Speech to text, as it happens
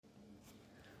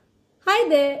Hi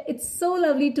there, it's so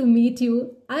lovely to meet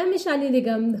you. I'm Ishani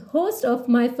Nigam, the host of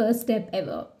My First Step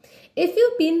Ever. If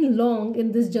you've been long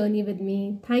in this journey with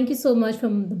me, thank you so much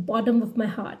from the bottom of my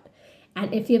heart.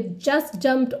 And if you've just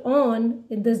jumped on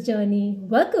in this journey,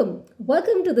 welcome.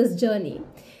 Welcome to this journey.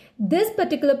 This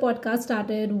particular podcast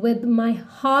started with my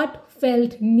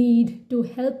heartfelt need to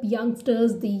help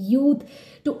youngsters, the youth,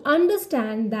 to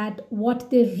understand that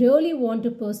what they really want to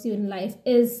pursue in life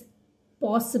is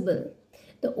possible.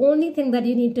 The only thing that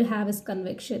you need to have is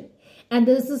conviction. And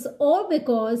this is all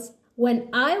because when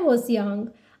I was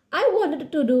young, I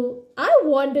wanted to do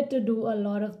a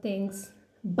lot of things,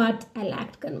 but I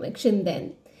lacked conviction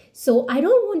then. So I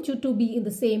don't want you to be in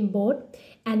the same boat.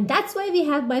 And that's why we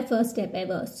have my first step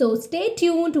ever. So stay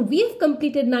tuned. We've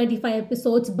completed 95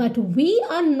 episodes, but we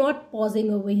are not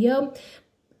pausing over here.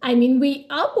 We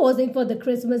are pausing for the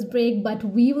Christmas break, but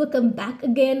we will come back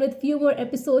again with few more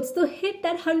episodes to hit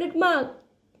that 100 mark.